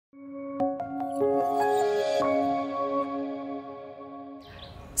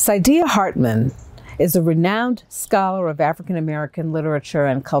Saidiya Hartman is a renowned scholar of African American literature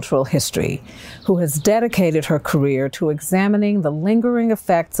and cultural history who has dedicated her career to examining the lingering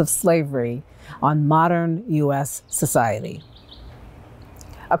effects of slavery on modern U.S. society.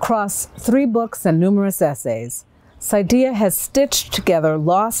 Across 3 books and numerous essays, Saidiya has stitched together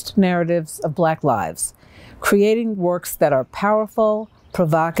lost narratives of Black lives, creating works that are powerful,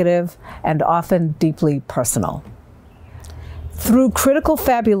 provocative, and often deeply personal. Through critical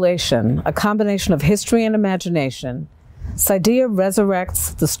fabulation, a combination of history and imagination, Saidiya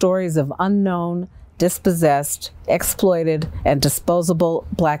resurrects the stories of unknown, dispossessed, exploited, and disposable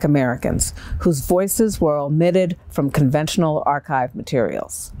Black Americans whose voices were omitted from conventional archive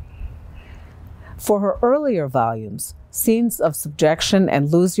materials. For her earlier volumes, Scenes of Subjection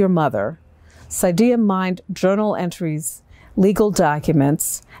and Lose Your Mother, Saidiya mined journal entries, legal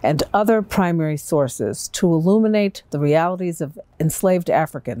documents, and other primary sources to illuminate the realities of enslaved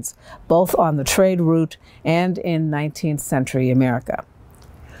Africans, both on the trade route and in 19th century America.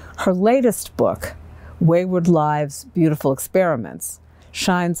 Her latest book, Wayward Lives, Beautiful Experiments,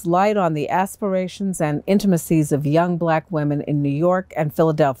 shines light on the aspirations and intimacies of young Black women in New York and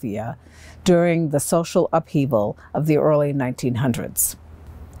Philadelphia during the social upheaval of the early 1900s.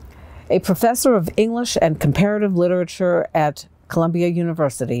 A professor of English and comparative literature at Columbia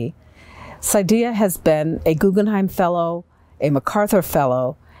University, Saidiya has been a Guggenheim Fellow, a MacArthur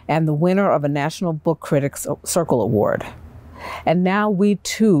Fellow, and the winner of a National Book Critics Circle Award. And now we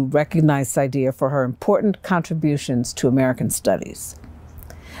too recognize Saidiya for her important contributions to American studies.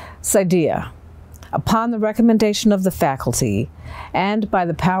 Saidiya, upon the recommendation of the faculty and by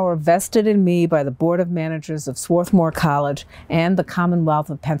the power vested in me by the Board of Managers of Swarthmore College and the Commonwealth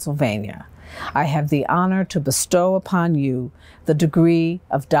of Pennsylvania, I have the honor to bestow upon you the degree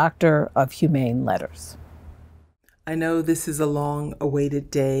of Doctor of Humane Letters. I know this is a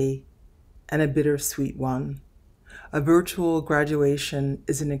long-awaited day and a bittersweet one. A virtual graduation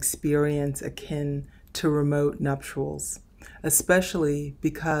is an experience akin to remote nuptials, especially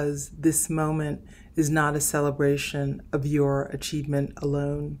because this moment is not a celebration of your achievement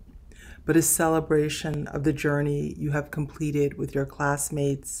alone, but a celebration of the journey you have completed with your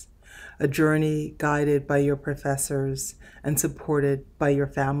classmates, a journey guided by your professors and supported by your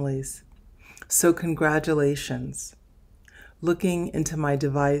families. So congratulations. Looking into my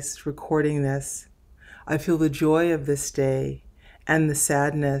device recording this, I feel the joy of this day and the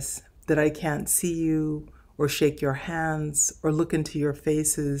sadness that I can't see you or shake your hands or look into your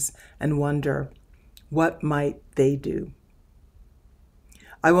faces and wonder, what might they do?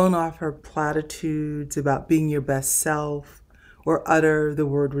 I won't offer platitudes about being your best self or utter the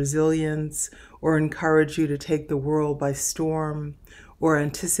word resilience or encourage you to take the world by storm or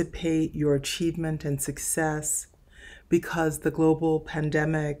anticipate your achievement and success, because the global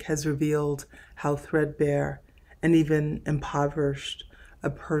pandemic has revealed how threadbare and even impoverished a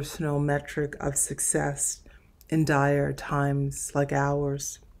personal metric of success in dire times like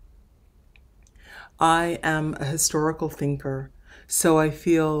ours. I am a historical thinker, so I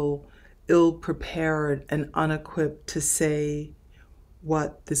feel ill-prepared and unequipped to say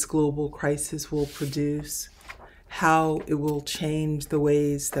what this global crisis will produce, how it will change the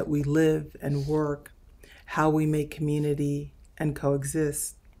ways that we live and work, how we make community and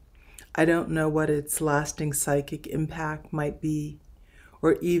coexist. I don't know what its lasting psychic impact might be,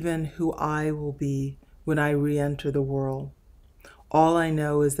 or even who I will be when I re-enter the world. All I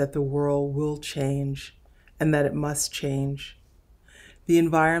know is that the world will change and that it must change. The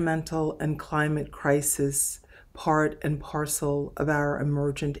environmental and climate crisis, part and parcel of our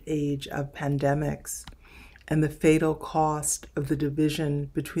emergent age of pandemics, and the fatal cost of the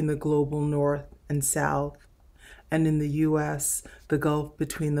division between the global North and South, and in the U.S., the gulf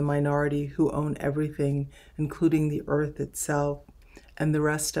between the minority who own everything, including the earth itself, and the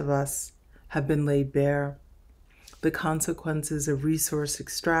rest of us, have been laid bare. The consequences of resource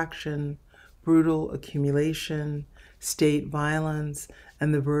extraction, brutal accumulation, state violence,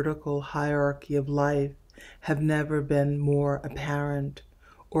 and the vertical hierarchy of life have never been more apparent,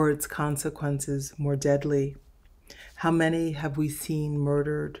 or its consequences more deadly. How many have we seen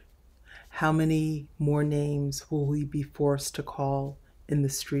murdered? How many more names will we be forced to call in the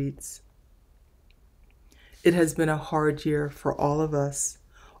streets? It has been a hard year for all of us,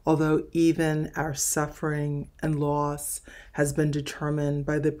 although even our suffering and loss has been determined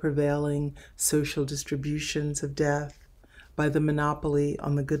by the prevailing social distributions of death, by the monopoly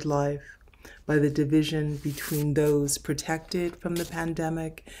on the good life, by the division between those protected from the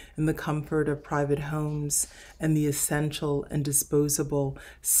pandemic in the comfort of private homes and the essential and disposable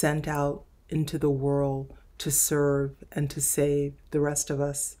sent out into the world to serve and to save the rest of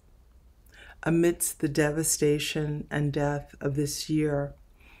us. Amidst the devastation and death of this year,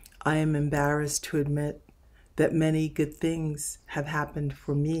 I am embarrassed to admit that many good things have happened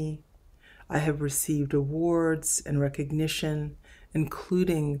for me. I have received awards and recognition,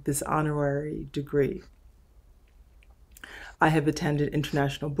 including this honorary degree. I have attended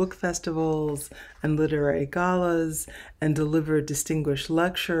international book festivals and literary galas and delivered distinguished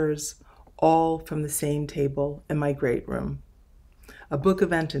lectures, all from the same table in my great room. A book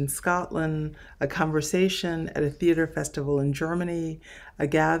event in Scotland, a conversation at a theater festival in Germany, a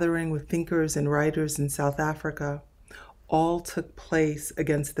gathering with thinkers and writers in South Africa, all took place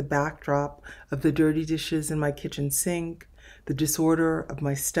against the backdrop of the dirty dishes in my kitchen sink, the disorder of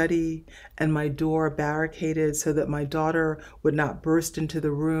my study, and my door barricaded so that my daughter would not burst into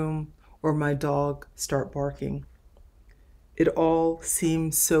the room or my dog start barking. It all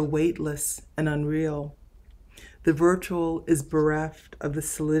seems so weightless and unreal. The virtual is bereft of the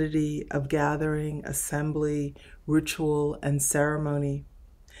solidity of gathering, assembly, ritual, and ceremony.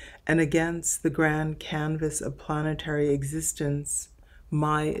 And against the grand canvas of planetary existence,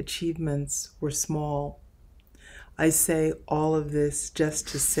 my achievements were small. I say all of this just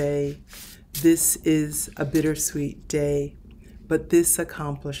to say this is a bittersweet day, but this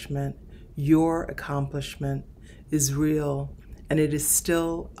accomplishment, your accomplishment, is real, and it is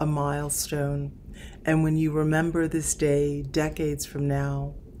still a milestone. And when you remember this day decades from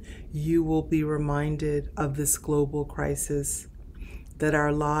now, you will be reminded of this global crisis, that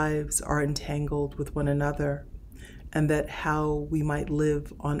our lives are entangled with one another, and that how we might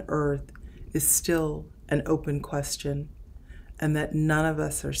live on Earth is still an open question, and that none of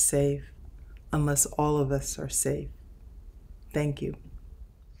us are safe unless all of us are safe. Thank you.